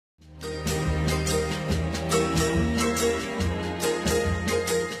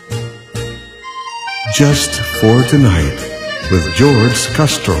Just for Tonight with George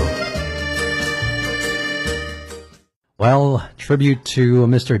Castro. Well, tribute to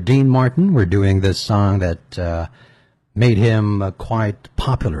Mr. Dean Martin. We're doing this song that made him quite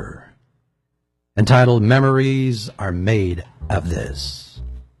popular, entitled Memories Are Made of This.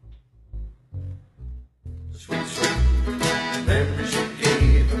 Sweet, sweet memories you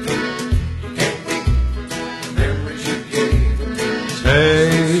gave me. Can't beat the memories you gave me.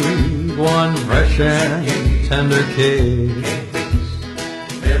 Take one fresh and tender kiss.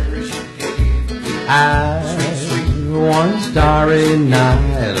 Memories you gave me. As one starry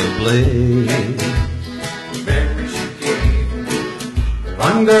night of bliss. Memories you gave me.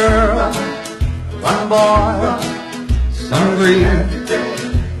 One girl, one boy, some grief,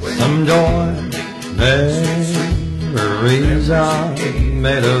 some joy. Memories are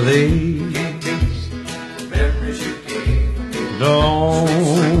made of these. Memories you gave me.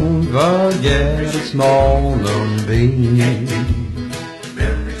 Don't forget a small moonbeam,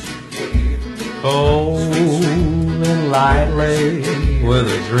 Memories you gave me. holding lightly with a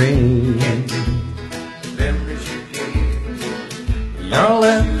dream. Memories you gave me. Your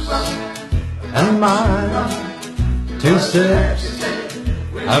lips and mine, two sips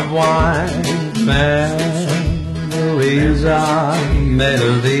of wine. Memories are made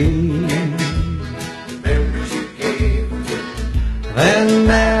of these. Memories you gave me. Then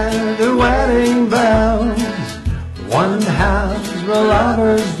there the wedding bells, one house where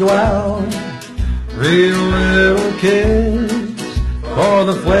lovers dwell. Real little kiss for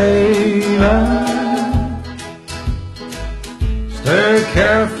the flavor. Stir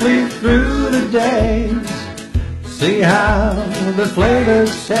carefully through the days, see how the flavor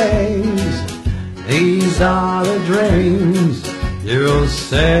stays. These are the dreams you'll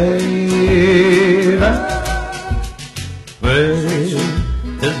savor. With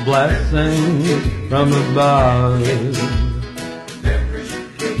His blessing from above, Memories you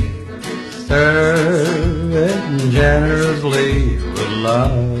gave me. serve it generously with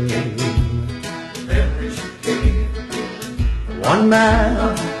love. Memories you gave me. One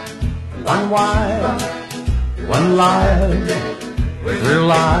man, one wife, one life, through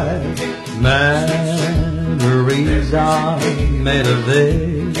life. Memories are made of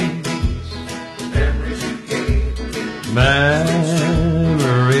this. Memories you gave me.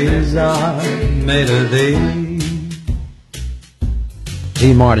 Memories are made of these.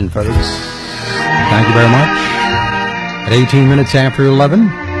 Dean Martin, folks. Thank you very much. At 18 minutes after 11,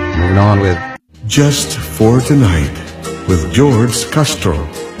 moving on with Just for Tonight with George Castro.